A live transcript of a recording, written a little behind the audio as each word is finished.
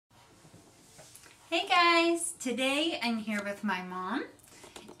Hey guys, today I'm here with my mom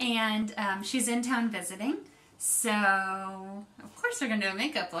and she's in town visiting, so of course we're going to do a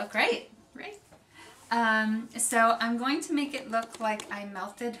makeup look, right? So I'm going to make it look like I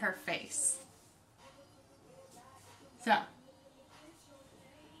melted her face. So,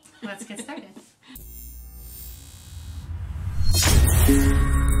 let's get started.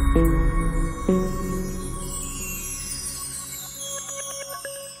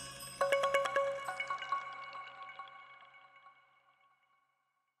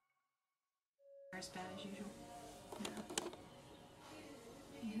 As bad as usual. Yeah.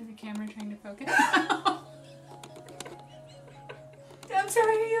 You hear the camera trying to focus? I'm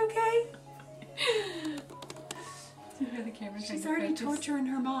sorry, are you okay? You hear the camera trying to focus? She's already torturing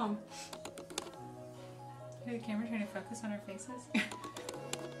her mom. You hear the camera trying to focus on our faces?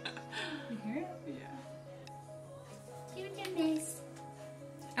 You hear it? Yeah. You did this.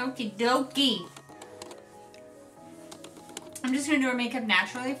 Okie dokie. I'm just going to do her makeup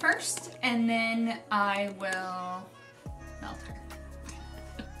naturally first, and then I will melt her.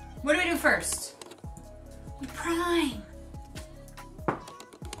 What do we do first? We prime.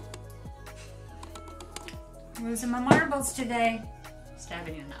 Losing my marbles today.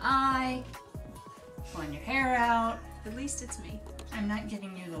 Stabbing you in the eye. Pulling your hair out. At least it's me. I'm not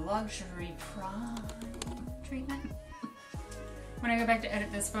giving you the luxury prime treatment. When I go back to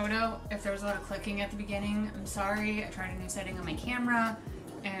edit this photo, if there was a lot of clicking at the beginning, I'm sorry. I tried a new setting on my camera,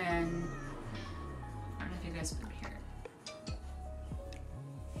 and I don't know if you guys could hear it.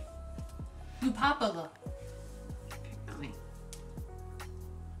 Who Papa look? Pick on me.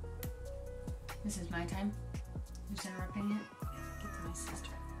 This is my time. Who's interrupting it? Get to my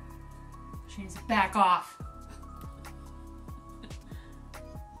sister. She needs to back off.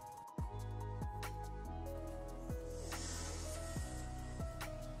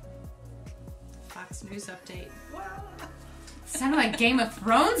 Fox News update. Sounded like Game of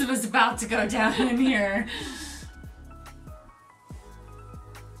Thrones was about to go down in here.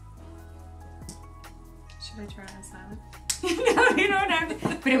 Should I try on silent? No, you don't have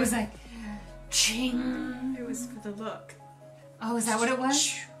to. But it was like, ching. It was for the look. Oh, is that what it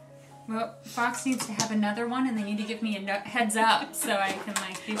was? Well, Fox needs to have another one, and they need to give me a heads up so I can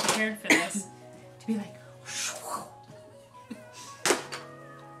like be prepared for this. To be like,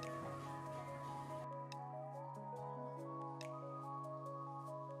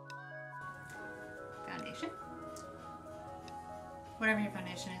 foundation. Whatever your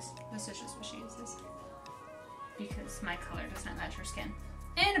foundation is, this is just what she uses. Because my color does not match her skin.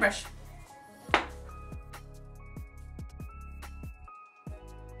 And a brush.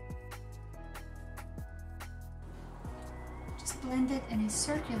 Just blend it in a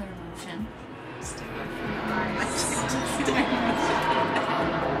circular motion. Stick it in your eyes.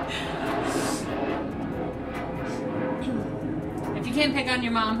 If you can't pick on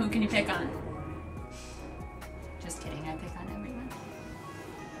your mom, who can you pick on? Just kidding, I pick on everyone.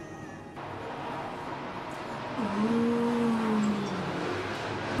 Ooh.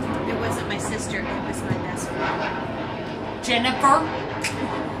 It wasn't my sister, it was my best friend. Jennifer?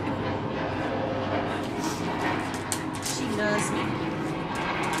 She loves me.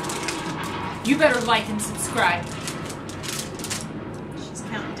 You better like and subscribe. She's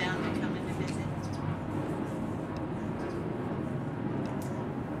counting down to come in to visit.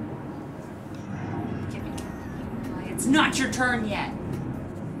 It's not your turn yet.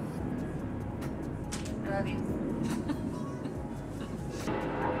 I love you.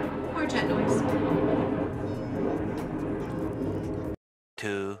 More jet noise.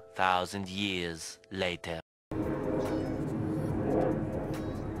 2,000 years later.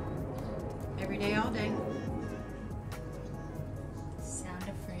 Every day, all day. Sound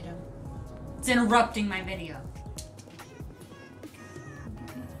of freedom. It's interrupting my video.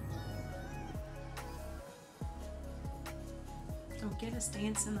 Don't get us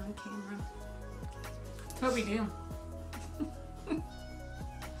dancing on camera. That's what we do.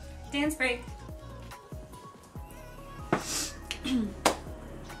 Dance break.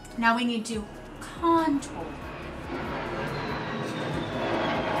 Now we need to contour.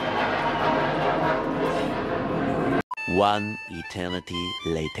 One eternity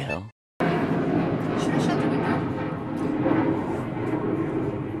later. Should I shut the window?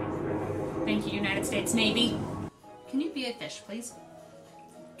 Thank you, United States Navy. Can you be a fish, please?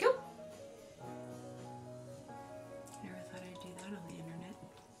 Go. Never thought I'd do that on the internet.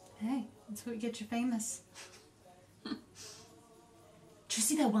 Hey, that's what gets you famous. Did you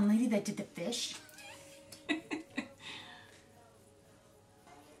see that one lady that did the fish?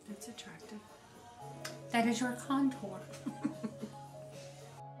 That's attractive. That is your contour.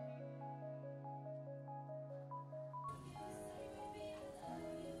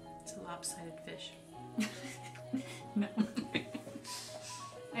 It's a lopsided fish. No.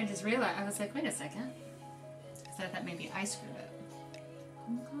 I just realized, I was like, wait a second. Because I thought maybe I screwed up.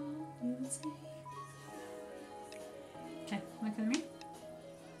 Okay, look at me.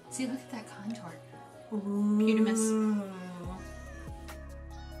 See, look at that contour. Putamus.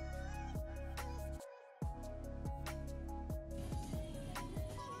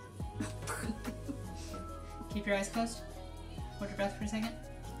 Keep your eyes closed. Hold your breath for a second.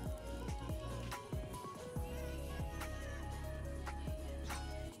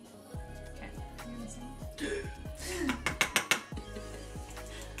 Okay.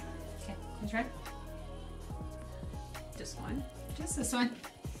 Okay, who's red? Just one. Just this one.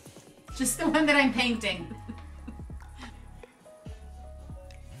 Just the one that I'm painting.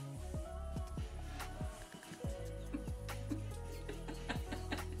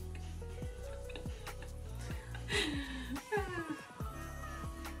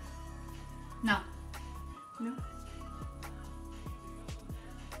 No. No.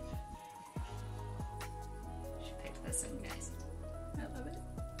 She picked this one, guys. I love it.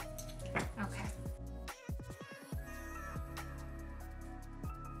 Okay.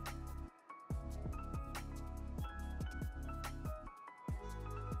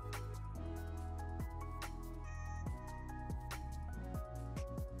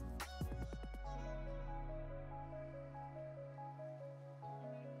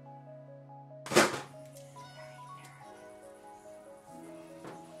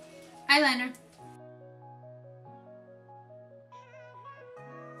 Eyeliner.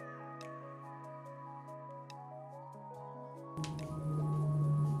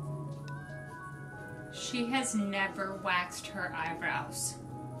 She has never waxed her eyebrows.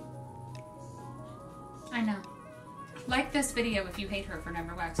 I know. Like this video if you hate her for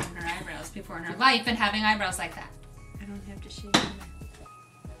never waxing her eyebrows before in her life and having eyebrows like that. I don't have to shave either.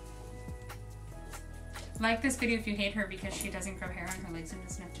 Like this video if you hate her because she doesn't grow hair on her legs and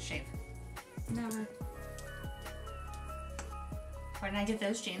doesn't have to shave. Never. Where did I get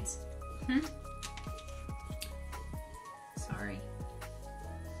those jeans? Hmm? Sorry.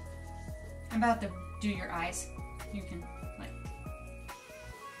 I'm about to do your eyes. You can, like...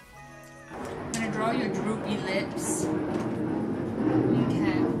 I'm gonna draw your droopy lips.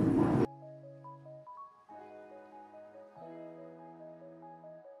 Okay.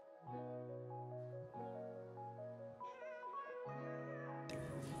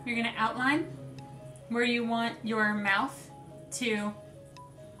 You're gonna outline where you want your mouth to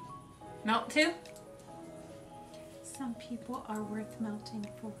melt to. Some people are worth melting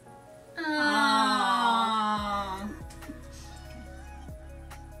for. Aww.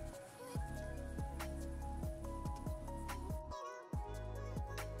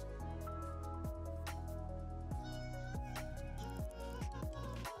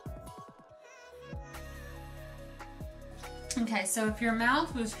 Okay, so if your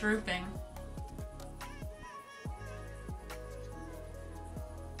mouth was drooping,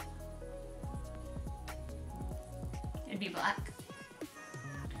 it'd be black.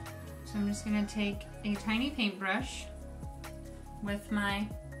 So I'm just gonna take a tiny paintbrush with my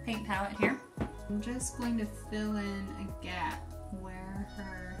paint palette here. I'm just going to fill in a gap where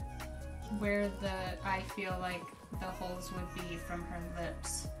I feel like the holes would be from her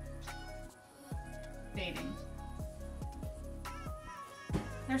lips fading.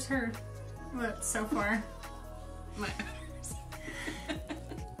 There's her lips so far. My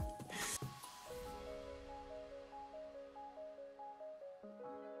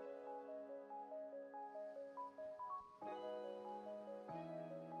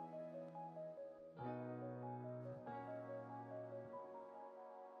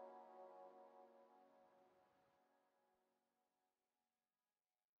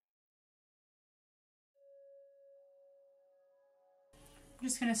I'm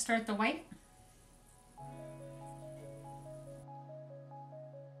just gonna start the white.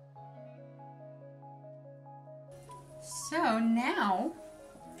 So now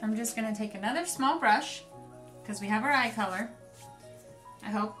I'm just gonna take another small brush because we have our eye color,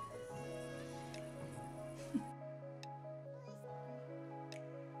 I hope.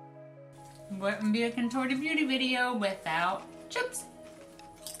 Wouldn't be a contorted beauty video without chips.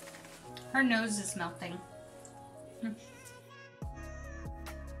 Her nose is melting.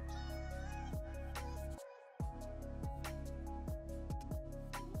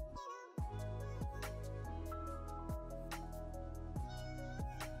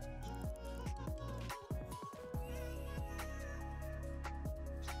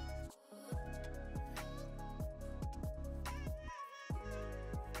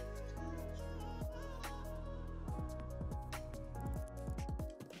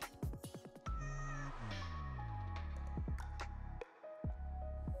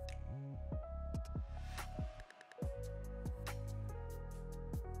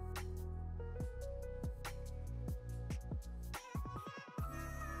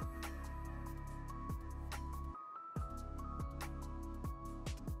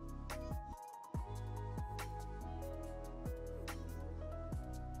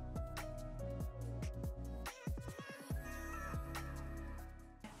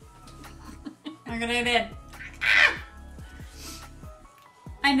 Look what I did.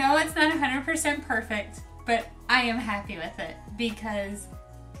 I know it's not 100% perfect, but I am happy with it because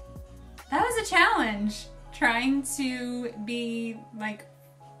that was a challenge. Trying to be like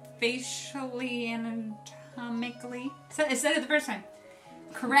facially anatomically, so I said it the first time,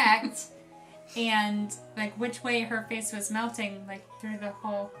 correct, and like which way her face was melting like through the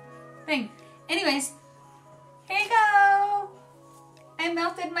whole thing. Anyways, here you go. I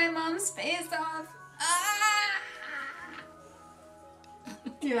melted my mom's face off. Ah!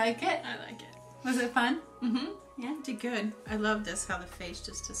 Do you like it? I like it. Was it fun? Mm-hmm. Yeah. Did good. I love this, how the face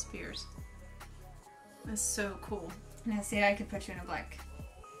just disappears. That's so cool. Now see, I could put you in a black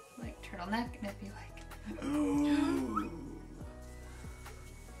like turtleneck and it'd be like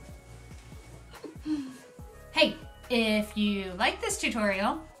hey, if you like this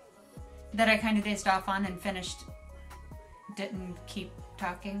tutorial that I kind of dazed off on and finished, didn't keep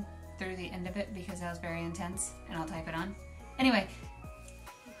talking through the end of it because that was very intense, and I'll type it on. Anyway,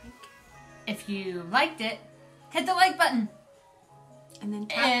 if you liked it, hit the like button. And then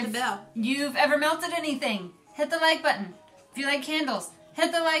tap the bell. If you've ever melted anything, hit the like button. If you like candles,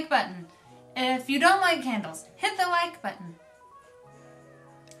 hit the like button. If you don't like candles, hit the like button.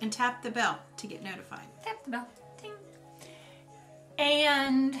 And tap the bell to get notified. Tap the bell. Ding.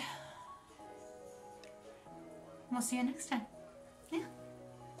 And we'll see you next time. Yeah.